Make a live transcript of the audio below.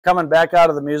Coming back out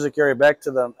of the music area, back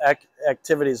to the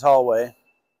activities hallway.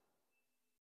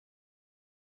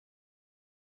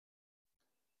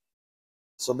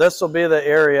 So this will be the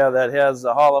area that has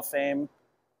the Hall of Fame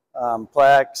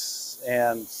plaques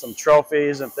and some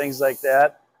trophies and things like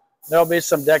that. There'll be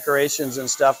some decorations and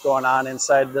stuff going on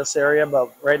inside this area,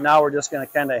 but right now we're just going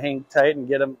to kind of hang tight and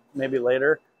get them maybe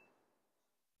later.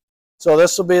 So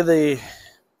this will be the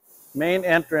main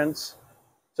entrance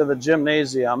to the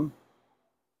gymnasium.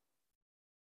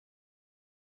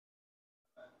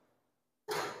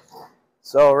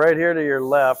 So right here to your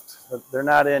left, they're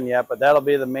not in yet, but that'll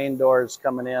be the main doors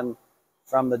coming in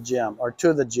from the gym, or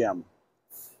to the gym.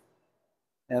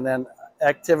 And then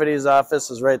activities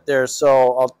office is right there.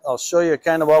 So I'll show you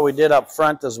kind of what we did up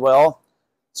front as well.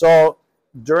 So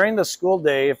during the school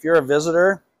day, if you're a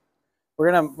visitor,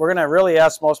 we're gonna really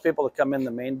ask most people to come in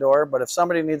the main door, but if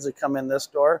somebody needs to come in this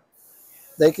door,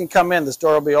 they can come in. This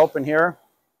door will be open here,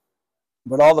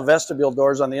 but all the vestibule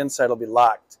doors on the inside will be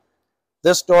locked.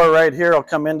 This door right here will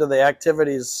come into the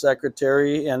activities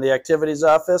secretary and the activities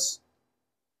office.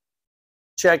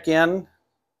 Check in,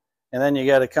 and then you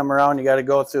got to come around. You got to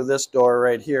go through this door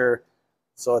right here,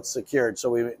 so it's secured. So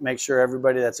we make sure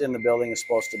everybody that's in the building is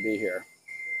supposed to be here.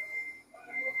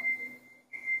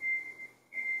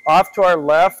 Off to our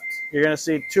left, you're going to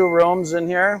see two rooms in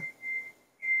here.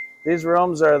 These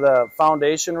rooms are the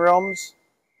foundation rooms.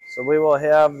 So we will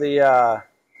have the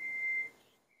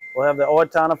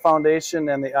Owatonna Foundation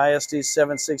and the ISD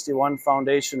 761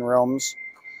 Foundation rooms.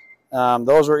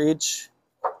 Those were each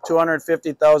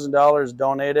 $250,000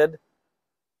 donated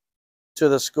to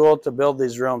the school to build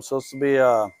these rooms. So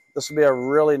this will be a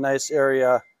really nice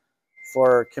area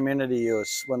for community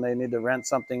use when they need to rent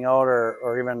something out,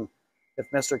 or even if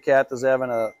Mr. Kath is having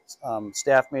a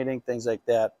staff meeting, things like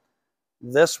that.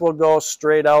 This will go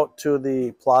straight out to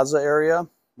the plaza area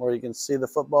where you can see the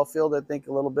football field, I think,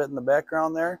 a little bit in the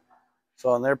background there.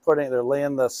 So, and they're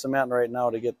laying the cement right now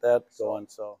to get that going.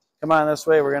 So come on this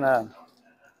way. We're gonna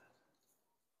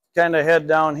kind of head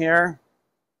down here.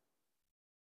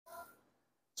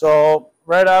 So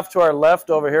right off to our left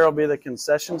over here will be the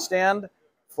concession stand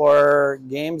for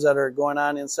games that are going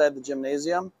on inside the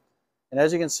gymnasium. And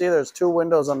as you can see, there's two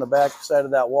windows on the back side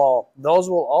of that wall. Those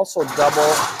will also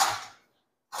double.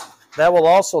 That will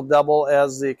also double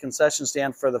as the concession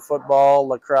stand for the football,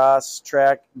 lacrosse,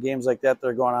 track, games like that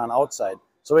are going on outside.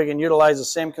 So we can utilize the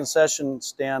same concession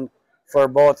stand for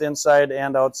both inside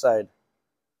and outside.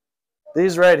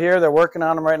 These right here, they're working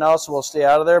on them right now, so we'll stay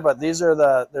out of there. But these are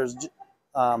there's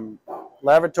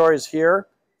lavatories here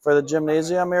for the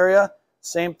gymnasium area.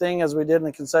 Same thing as we did in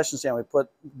the concession stand. We put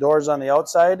doors on the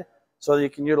outside so that you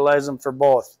can utilize them for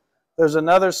both. There's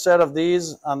another set of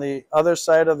these on the other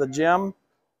side of the gym.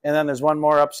 And then there's one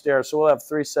more upstairs. So we'll have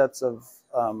 3 sets of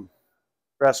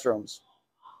restrooms.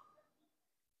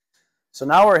 So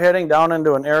now we're heading down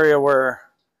into an area where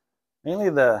mainly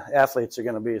the athletes are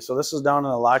going to be. So this is down in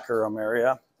the locker room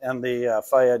area and the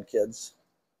Phi-Ed kids.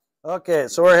 Okay,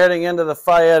 so we're heading into the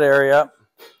Phi-Ed area.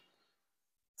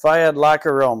 Phi-Ed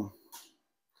locker room.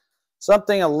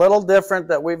 Something a little different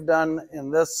that we've done in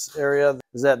this area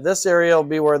is that this area will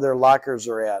be where their lockers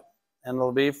are at. And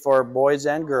it'll be for boys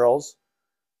and girls.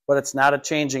 But it's not a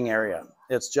changing area.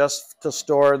 It's just to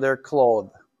store their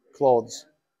clothes.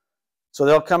 So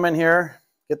they'll come in here,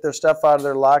 get their stuff out of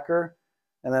their locker,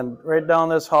 and then right down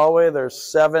this hallway, there's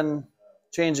 7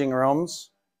 changing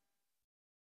rooms.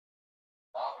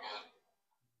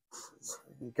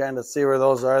 You can kind of see where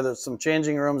those are. There's some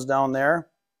changing rooms down there.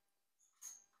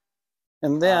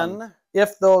 And then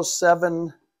if those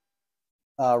 7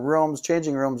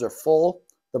 changing rooms are full,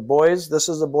 the boys, this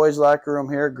is the boys' locker room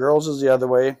here. Girls is the other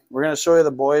way. We're going to show you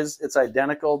the boys. It's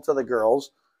identical to the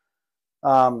girls.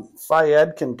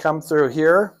 Phi-Ed can come through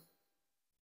here.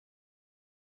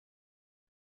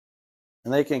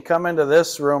 And they can come into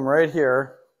this room right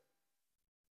here.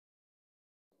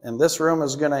 And this room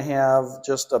is going to have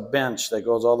just a bench that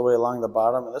goes all the way along the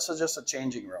bottom. And this is just a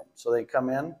changing room. So they come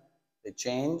in, they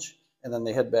change, and then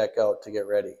they head back out to get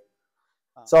ready.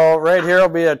 So right here will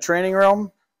be a training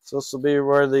room. So this will be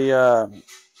where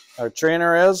our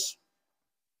trainer is.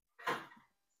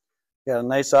 Got a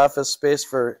nice office space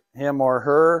for him or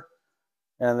her.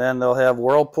 And then they'll have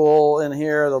whirlpool in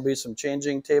here. There'll be some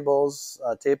changing tables,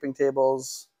 taping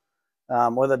tables,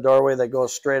 with a doorway that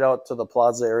goes straight out to the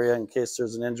plaza area in case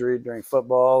there's an injury during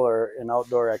football or an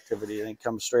outdoor activity, and it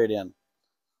comes straight in.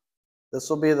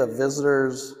 This will be the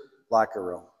visitors' locker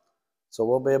room. So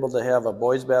we'll be able to have a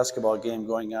boys basketball game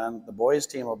going on. The boys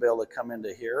team will be able to come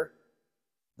into here,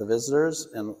 the visitors,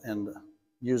 and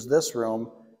use this room.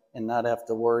 and not have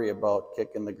to worry about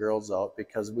kicking the girls out,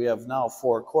 because we have now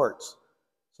 4 courts.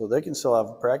 So they can still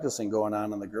have practicing going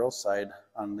on the girls' side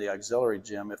on the auxiliary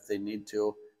gym if they need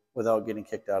to, without getting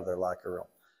kicked out of their locker room.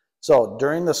 So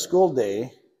during the school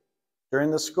day,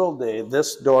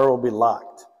 this door will be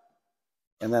locked.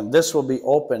 And then this will be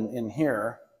open in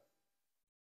here,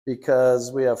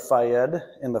 because we have Phy-Ed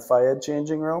in the Phy-Ed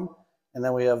changing room, and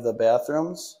then we have the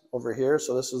bathrooms over here.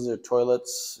 So this is your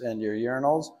toilets and your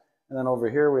urinals. And then over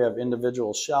here we have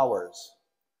individual showers.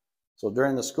 So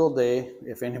during the school day,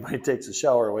 if anybody takes a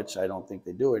shower, which I don't think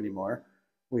they do anymore,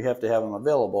 we have to have them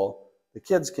available. The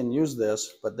kids can use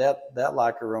this, but that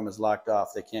locker room is locked off.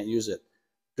 They can't use it.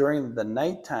 During the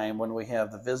nighttime, when we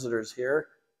have the visitors here,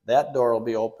 that door will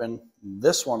be open,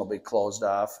 this one will be closed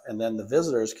off, and then the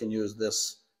visitors can use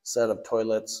this set of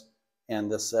toilets and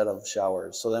this set of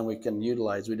showers. So then we can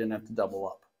utilize, we didn't have to double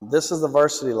up. This is the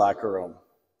varsity locker room.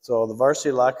 So the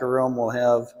varsity locker room will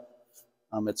have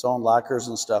its own lockers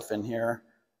and stuff in here,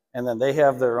 and then they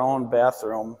have their own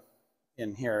bathroom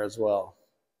in here as well.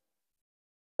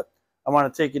 I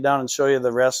want to take you down and show you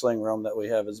the wrestling room that we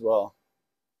have as well.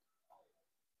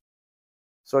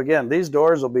 So again, these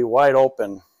doors will be wide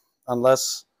open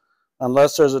unless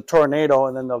there's a tornado,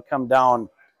 and then they'll come down.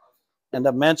 And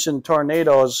to mention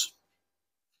tornadoes,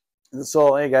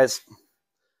 so hey guys,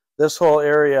 this whole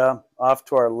area off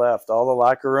to our left, all the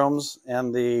locker rooms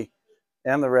and the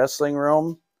wrestling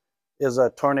room is a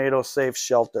tornado safe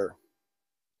shelter.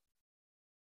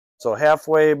 So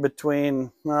halfway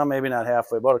between, well, maybe not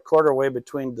halfway, about a quarter way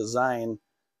between design,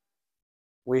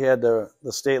 we had the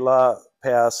state law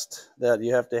passed that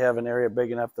you have to have an area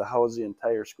big enough to house the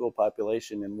entire school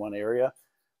population in one area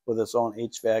with its own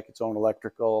HVAC, its own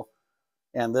electrical,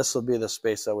 and this will be the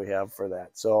space that we have for that.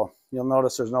 So you'll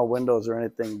notice there's no windows or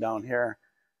anything down here.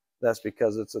 That's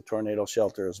because it's a tornado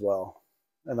shelter as well.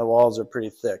 And the walls are pretty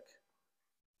thick.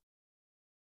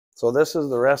 So this is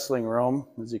the wrestling room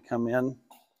as you come in.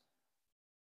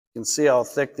 You can see how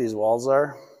thick these walls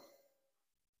are.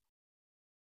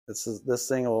 This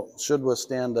thing should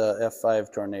withstand a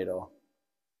F5 tornado.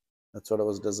 That's what it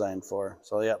was designed for.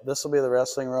 So yeah, this will be the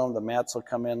wrestling room. The mats will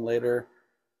come in later.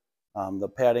 The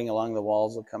padding along the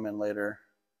walls will come in later.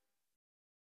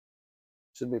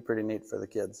 Should be pretty neat for the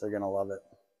kids. They're going to love it.